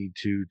they need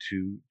to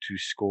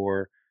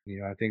score.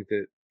 I think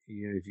that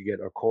if you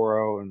get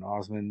Okoro and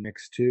Osman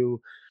mixed too,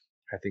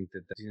 I think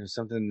that that's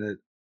something that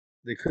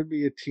they could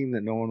be a team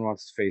that no one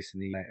wants to face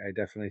in the. I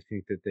definitely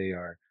think that they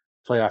are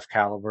playoff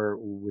caliber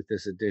with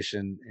this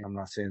addition. And I'm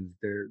not saying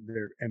that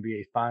they're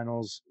NBA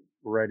Finals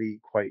ready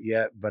quite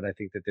yet, but I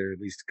think that they're at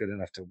least good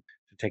enough to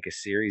take a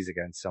series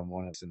against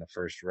someone that's in the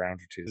first round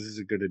or two. This is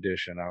a good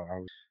addition. I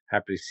was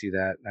happy to see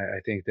that. I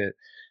think that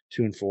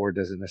 2-4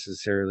 doesn't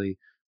necessarily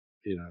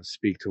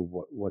speak to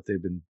what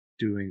they've been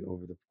doing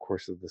over the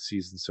course of the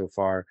season so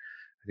far.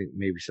 I think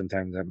maybe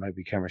sometimes that might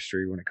be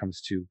chemistry when it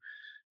comes to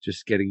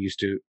just getting used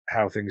to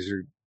how things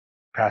are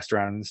passed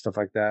around and stuff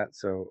like that.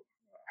 So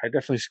I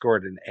definitely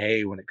scored an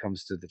A when it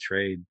comes to the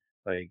trade.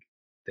 Like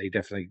they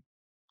definitely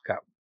got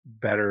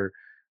better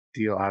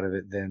deal out of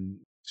it than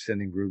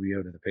sending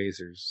Rubio to the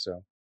Pacers.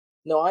 So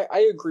No,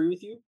 I agree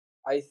with you.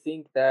 I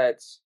think that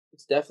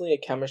it's definitely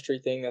a chemistry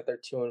thing that they're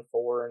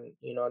 2-4, and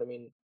you know what I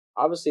mean.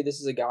 Obviously, this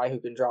is a guy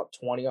who can drop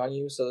 20 on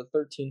you. So the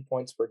 13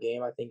 points per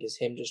game, I think, is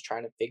him just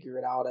trying to figure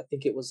it out. I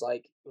think it was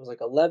like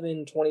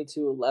 11,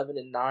 22, 11,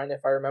 and 9,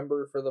 if I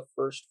remember, for the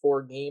first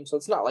 4 games. So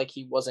it's not like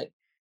he wasn't,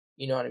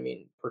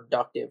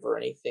 productive or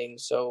anything.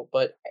 So,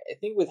 but I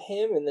think with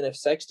him, and then if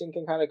Sexton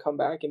can kind of come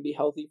back and be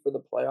healthy for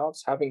the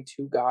playoffs, having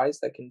two guys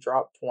that can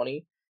drop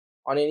 20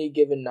 on any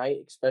given night,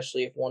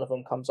 especially if one of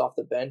them comes off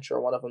the bench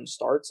or one of them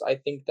starts, I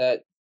think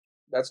that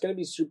that's going to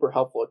be super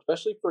helpful,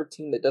 especially for a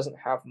team that doesn't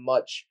have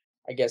much,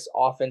 I guess,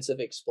 offensive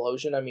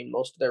explosion. I mean,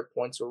 most of their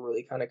points were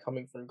really kind of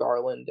coming from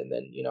Garland, and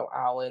then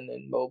Allen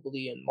and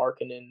Mobley and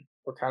Markkinen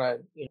were kind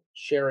of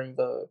sharing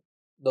the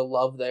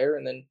love there,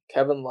 and then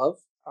Kevin Love.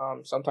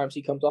 Sometimes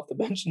he comes off the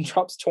bench and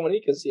drops 20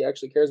 because he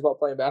actually cares about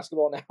playing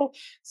basketball now.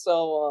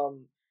 So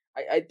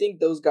I think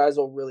those guys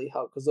will really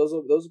help because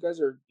those guys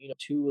are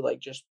two like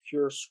just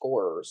pure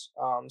scorers.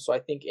 So I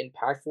think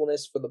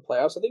impactfulness for the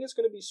playoffs. I think it's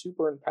going to be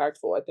super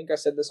impactful. I think I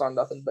said this on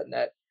Nothing But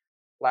Net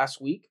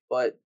last week,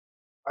 but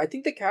I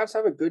think the Cavs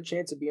have a good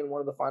chance of being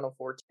one of the final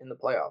four in the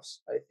playoffs.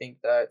 I think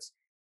that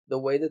the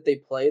way that they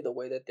play, the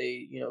way that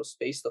they,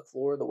 space the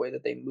floor, the way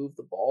that they move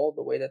the ball,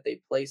 the way that they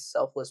play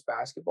selfless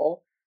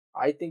basketball,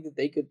 I think that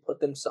they could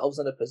put themselves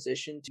in a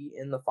position to be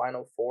in the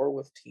final four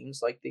with teams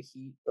like the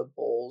Heat, the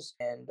Bulls,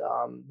 and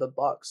the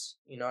Bucks.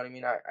 You know what I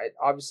mean? I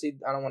obviously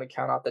I don't want to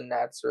count out the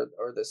Nets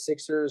or the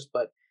Sixers,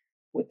 but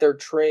with their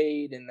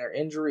trade and their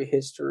injury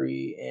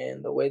history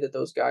and the way that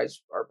those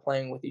guys are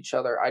playing with each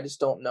other, I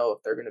just don't know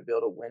if they're going to be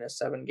able to win a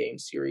 7 game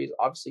series.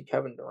 Obviously,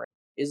 Kevin Durant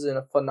isn't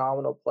a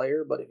phenomenal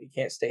player, but if he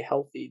can't stay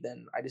healthy,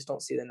 then I just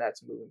don't see the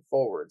Nets moving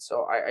forward.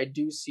 So I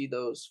do see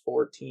those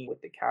 4 teams,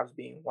 with the Cavs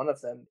being one of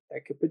them,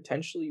 that could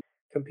potentially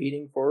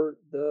competing for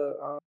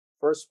the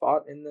first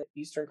spot in the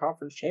Eastern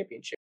Conference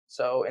Championship.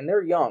 So, and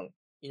they're young.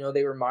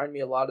 They remind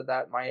me a lot of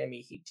that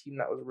Miami Heat team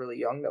that was really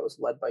young, that was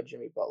led by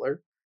Jimmy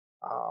Butler.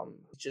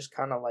 Just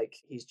kind of like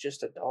he's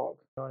just a dog.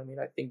 You know what I mean?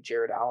 I think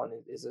Jared Allen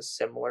is a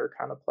similar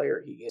kind of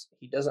player.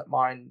 He doesn't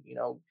mind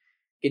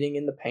getting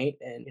in the paint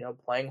and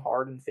playing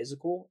hard and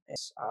physical. And,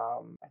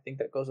 I think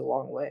that goes a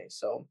long way.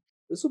 So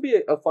this will be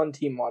a fun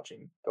team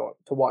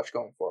to watch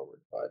going forward.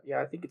 But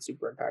yeah, I think it's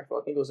super impactful.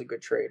 I think it was a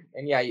good trade.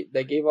 And yeah,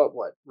 they gave up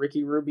what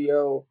Ricky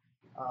Rubio,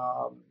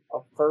 a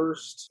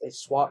first. They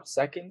swapped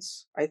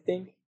seconds, I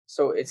think.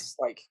 So it's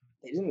like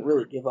they didn't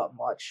really give up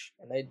much,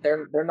 and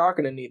they're not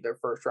going to need their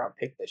first round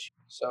pick this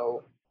year.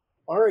 So,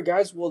 all right,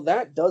 guys. Well,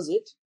 that does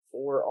it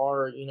for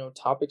our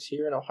topics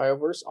here in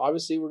Ohioverse.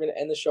 Obviously, we're going to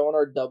end the show on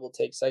our double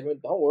take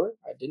segment. Don't worry,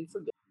 I didn't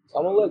forget. So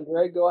I'm gonna let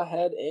Greg go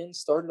ahead and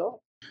start it off.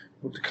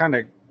 well, to kind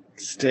of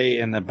stay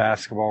in the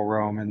basketball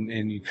realm,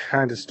 and you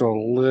kind of stole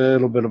a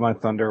little bit of my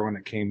thunder when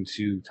it came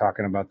to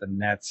talking about the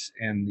Nets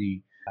and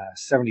the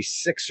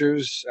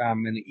 76ers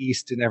in the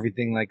East and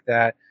everything like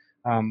that.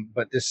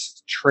 But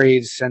this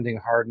trade sending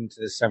Harden to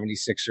the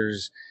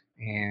 76ers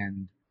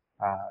and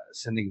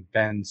sending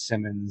Ben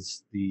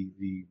Simmons,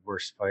 the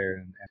worst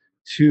player,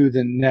 to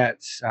the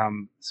Nets.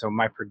 So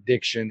my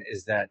prediction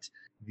is that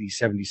the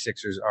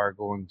 76ers are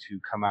going to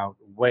come out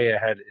way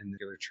ahead in the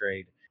regular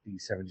trade. The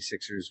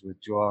 76ers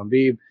with Joel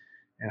Embiid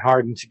and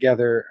Harden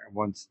together,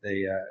 once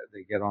they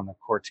get on the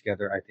court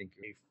together, I think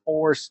a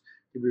force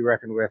to be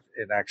reckoned with.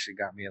 It actually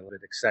got me a little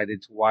bit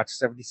excited to watch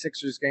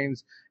 76ers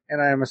games,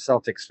 and I am a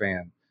Celtics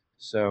fan.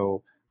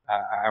 So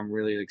I'm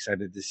really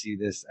excited to see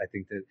this. I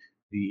think that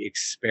the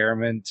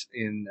experiment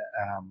in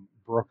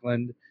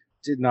Brooklyn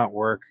did not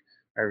work.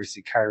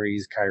 Obviously,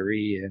 Kyrie's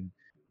Kyrie, and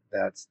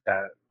that's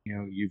that.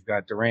 You've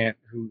got Durant,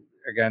 who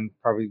again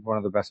probably one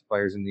of the best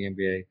players in the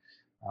NBA,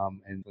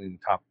 and in the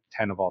top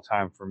 10 of all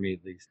time for me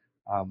at least.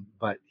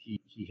 But he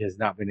has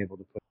not been able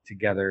to put it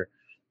together,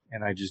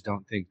 and I just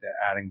don't think that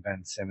adding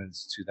Ben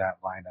Simmons to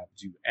that lineup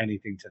do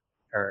anything to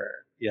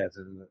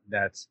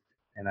that's,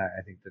 and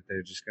I think that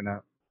they're just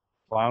gonna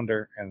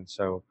flounder, and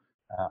so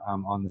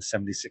I'm on the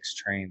 76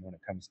 train when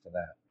it comes to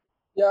that.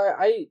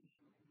 Yeah,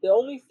 the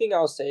only thing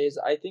I'll say is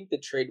I think the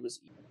trade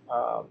was easy.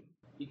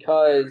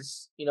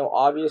 Because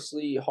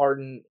obviously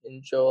Harden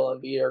and Joel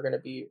Embiid are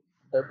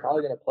they're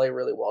probably gonna play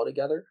really well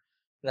together,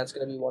 and that's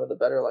gonna be one of the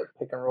better like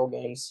pick and roll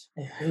games,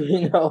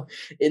 in the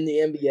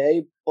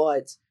NBA.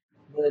 But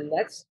the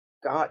Nets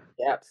got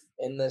depth,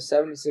 and the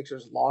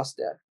 76ers lost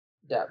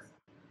depth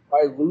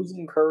by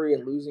losing Curry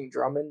and losing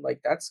Drummond.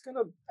 Like I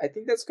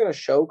think that's gonna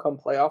show come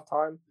playoff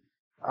time.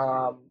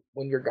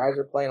 When your guys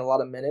are playing a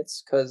lot of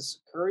minutes,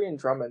 because Curry and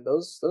Drummond,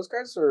 those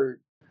guys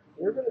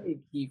they're going to be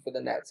key for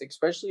the Nets,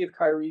 especially if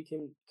Kyrie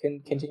can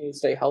continue to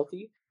stay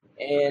healthy,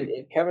 and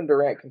if Kevin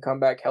Durant can come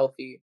back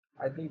healthy.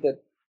 I think that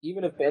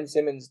even if Ben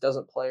Simmons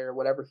doesn't play or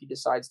whatever he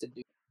decides to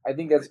do, I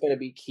think that's going to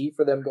be key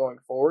for them going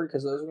forward,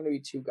 because those are going to be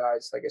two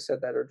guys, like I said,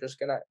 that are just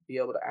going to be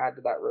able to add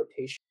to that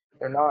rotation.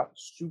 They're not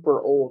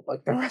super old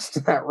like the rest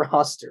of that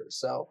roster,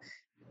 so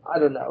I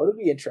don't know. It'll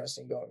be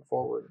interesting going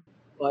forward.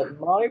 But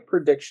my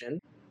prediction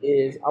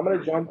is I'm going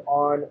to jump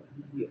on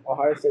the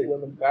Ohio State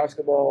women's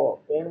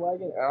basketball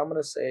bandwagon, and I'm going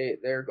to say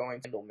they're going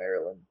to handle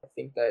Maryland. I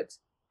think that,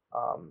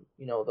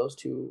 those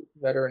two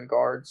veteran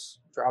guards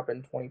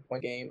dropping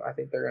 20-point game. I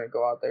think they're going to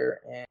go out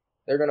there and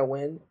they're going to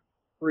win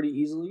pretty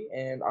easily,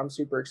 and I'm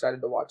super excited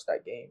to watch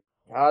that game.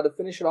 To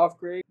finish it off,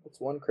 Greg,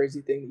 what's one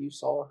crazy thing that you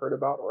saw, heard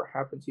about, or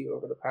happened to you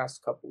over the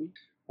past couple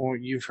weeks? Well,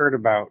 you've heard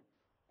about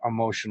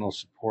emotional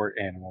support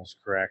animals,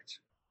 correct?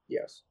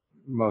 Yes.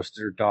 Most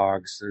are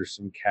dogs. There's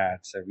some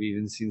cats. I've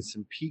even seen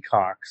some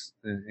peacocks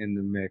in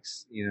the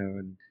mix.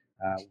 And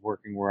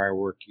working where I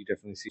work, you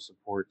definitely see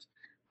support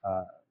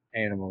uh,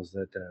 animals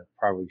that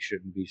probably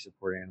shouldn't be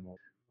support animals.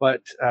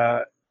 But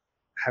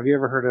have you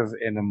ever heard of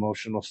an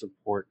emotional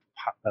support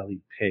potbelly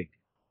pig?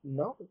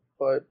 No,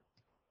 but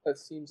that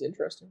seems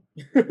interesting.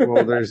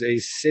 Well, there's a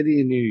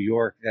city in New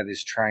York that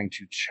is trying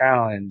to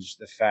challenge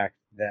the fact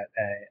that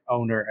an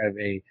owner of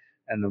an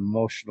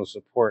emotional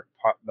support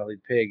potbelly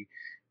pig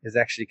is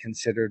actually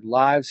considered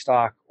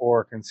livestock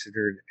or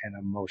considered an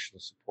emotional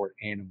support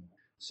animal.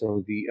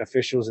 So the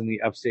officials in the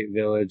upstate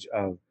village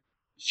of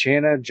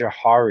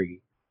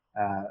Chanajahari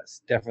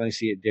definitely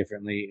see it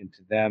differently. And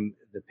to them,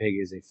 the pig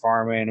is a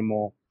farm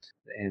animal,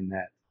 and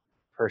that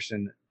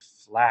person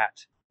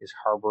flat is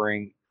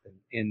harboring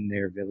in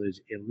their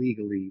village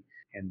illegally,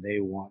 and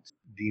they want to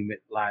deem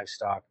it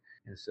livestock,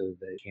 and so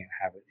they can't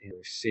have it in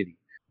their city.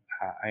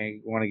 I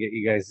want to get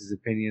you guys'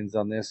 opinions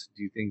on this.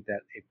 Do you think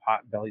that a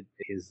pot-bellied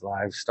pig is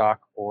livestock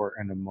or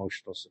an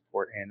emotional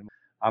support animal?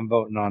 I'm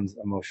voting on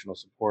emotional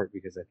support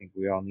because I think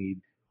we all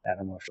need that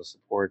emotional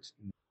support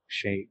in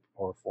shape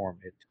or form.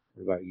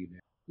 What about you, Dan?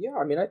 Yeah,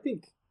 I mean, I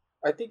think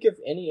if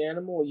any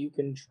animal you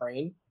can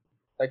train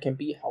that can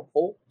be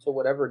helpful to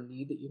whatever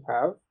need that you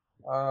have,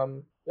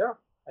 yeah,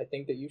 I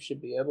think that you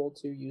should be able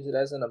to use it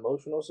as an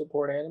emotional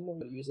support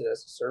animal, use it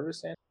as a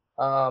service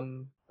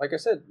animal. Like I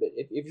said,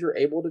 if you're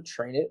able to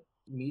train it,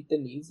 meet the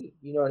needs,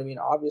 you know what I mean?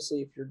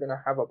 Obviously, if you're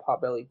gonna have a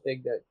potbelly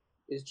pig that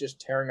is just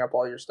tearing up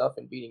all your stuff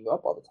and beating you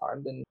up all the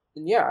time, then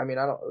yeah, I mean,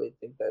 I don't really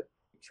think that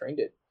trained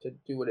it to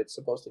do what it's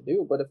supposed to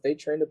do. But if they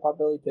trained a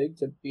potbelly pig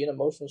to be an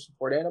emotional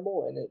support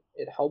animal and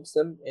it helps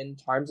them in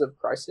times of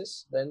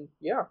crisis, then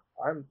yeah,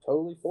 I'm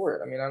totally for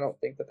it. I mean, I don't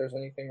think that there's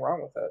anything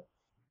wrong with that.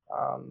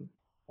 Um,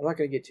 I'm not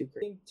gonna get too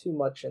crazy. Too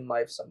much in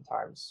life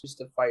sometimes just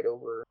to fight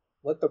over.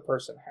 Let the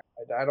person have.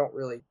 I don't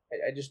really.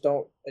 I just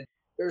don't.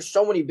 There's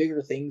so many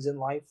bigger things in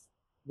life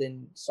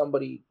than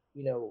somebody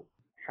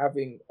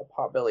having a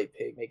potbelly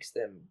pig makes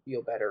them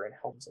feel better in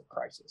times of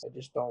crisis. I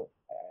just don't.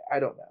 I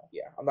don't know.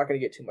 Yeah, I'm not gonna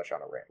get too much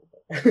on a rant,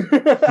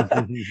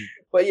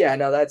 but yeah,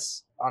 no,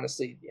 that's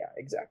honestly, yeah,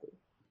 exactly.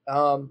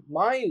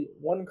 My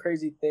one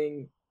crazy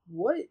thing.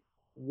 What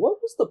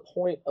was the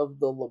point of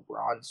the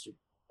LeBron Super?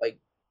 Like,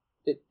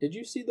 did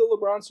you see the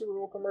LeBron Super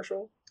Bowl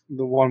commercial?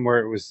 The one where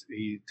it was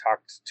he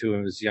talked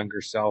to his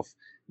younger self,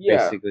 Yeah,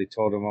 basically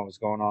told him what was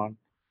going on.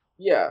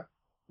 yeah.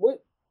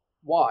 What?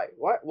 Why?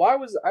 Why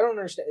was I don't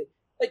understand.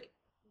 Like,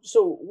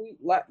 So we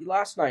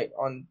last night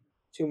on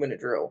 2 Minute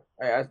Drill,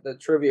 I asked, the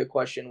trivia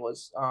question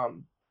was,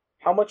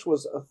 how much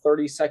was a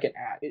 30-second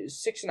ad? It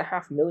is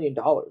 $6.5 million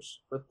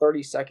for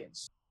 30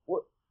 seconds.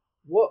 What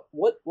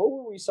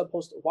were we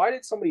supposed to? Why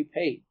did somebody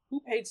pay? Who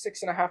paid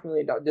 $6.5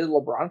 million? Did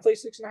LeBron pay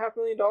 $6.5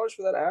 million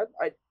for that ad?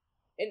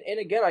 And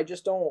again, I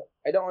don't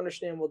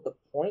understand what the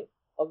point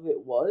of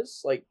it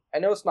was. Like, I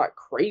know it's not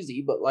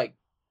crazy, but like,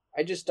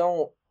 I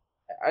don't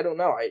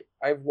know.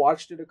 I've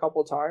watched it a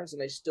couple times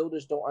and I still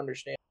just don't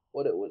understand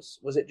what it was.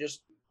 Was it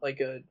just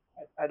like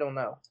I don't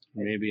know.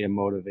 Maybe a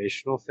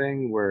motivational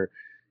thing where,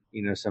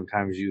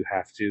 sometimes you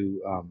have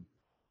to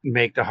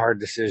make the hard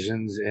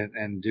decisions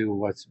and do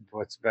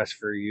what's best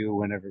for you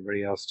when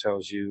everybody else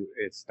tells you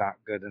it's not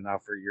good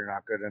enough or you're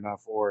not good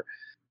enough, or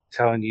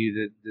telling you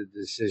that the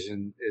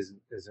decision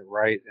isn't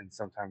right. And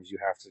sometimes you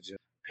have to just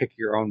pick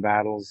your own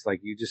battles,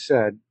 like you just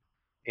said,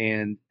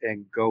 and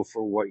go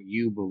for what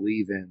you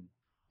believe in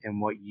and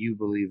what you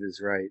believe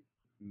is right.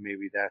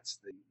 Maybe that's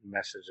the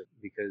message,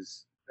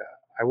 because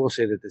I will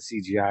say that the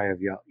CGI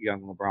of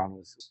young LeBron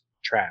was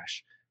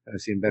trash.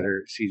 I've seen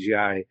better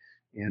CGI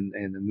in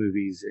the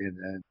movies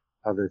and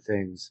other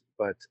things,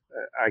 but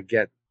I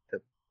get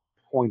the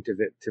point of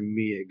it. To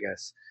me, I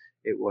guess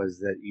it was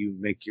that you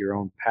make your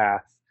own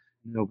path.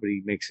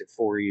 Nobody makes it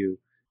for you,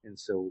 and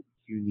so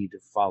you need to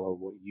follow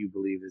what you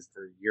believe is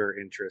for your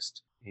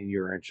interest and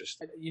your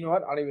interest. You know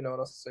what? I don't even know what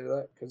else to say to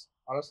that, because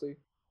honestly,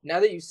 now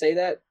that you say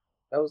that,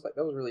 that was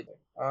really good.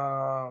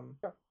 Yeah.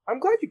 I'm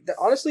glad you.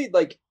 Honestly,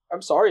 like,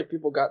 I'm sorry if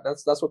people got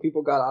that's what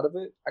people got out of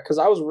it, because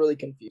I was really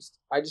confused.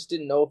 I just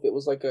didn't know if it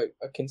was like a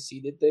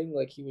conceited thing.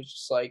 Like, he was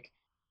just like,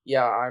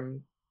 yeah,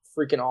 I'm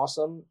freaking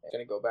awesome. I'm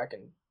gonna go back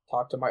and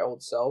talk to my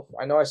old self.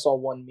 I know I saw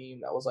one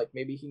meme that was like,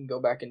 maybe he can go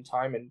back in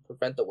time and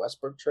prevent the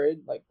Westbrook trade.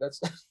 Like,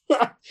 that's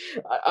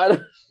I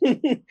don't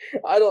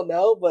I don't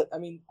know, but I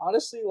mean,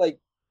 honestly, like,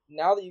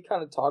 now that you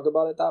kind of talk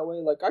about it that way,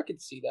 like, I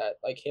could see that,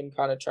 like, him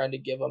kind of trying to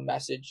give a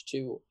message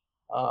to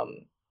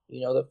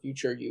the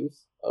future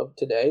youth of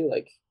today,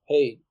 like,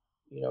 hey,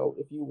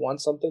 if you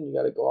want something, you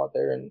got to go out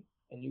there and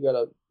you got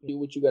to do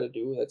what you got to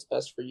do that's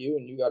best for you,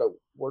 and you got to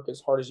work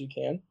as hard as you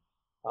can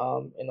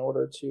in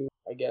order to,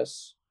 I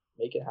guess,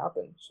 make it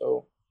happen.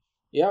 So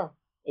yeah,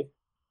 if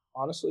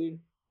honestly,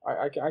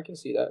 I can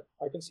see that.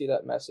 I can see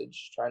that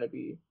message trying to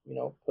be,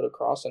 put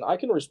across, and I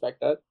can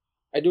respect that.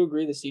 I do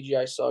agree the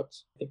CGI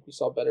sucked. I think we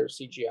saw better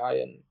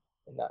CGI in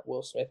that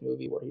Will Smith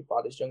movie where he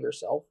fought his younger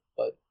self,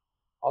 but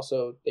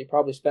also they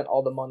probably spent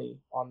all the money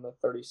on the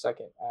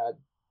 30-second ad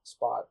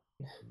spot.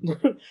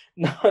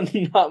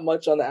 not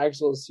much on the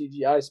actual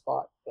CGI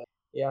spot, but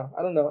yeah,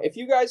 I don't know. If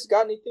you guys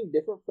got anything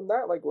different from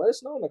that, like, let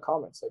us know in the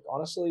comments. Like,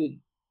 honestly,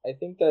 I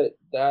think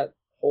that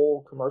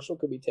whole commercial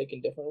could be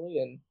taken differently,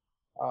 and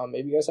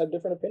maybe you guys have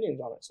different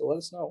opinions on it, so let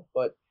us know.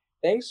 But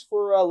thanks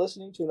for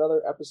listening to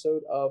another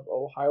episode of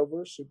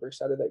Ohioverse. Super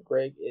excited that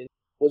Greg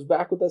was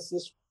back with us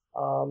this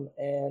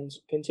and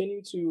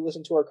continue to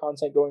listen to our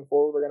content going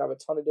forward. We're gonna have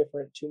a ton of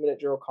different 2-Minute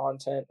Drill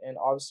content, and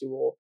obviously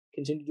we'll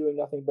continue doing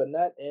Nothing But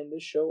Net and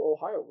this show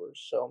Ohioverse.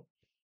 So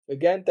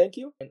again, thank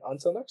you, and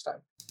until next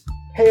time.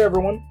 Hey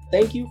everyone,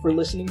 thank you for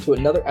listening to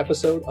another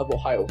episode of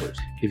Ohioverse.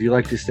 If you'd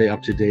like to stay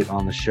up to date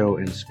on the show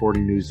and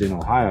sporting news in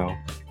Ohio,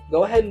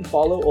 go ahead and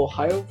follow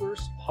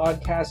Ohioverse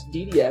Podcast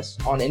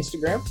DDS on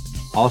Instagram.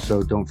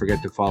 Also, don't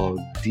forget to follow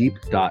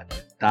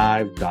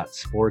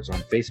deep.dive.sports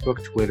on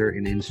Facebook, Twitter,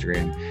 and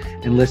Instagram,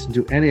 and listen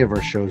to any of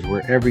our shows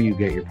wherever you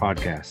get your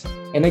podcasts.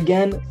 And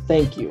again,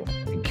 thank you.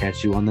 And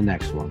catch you on the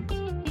next one.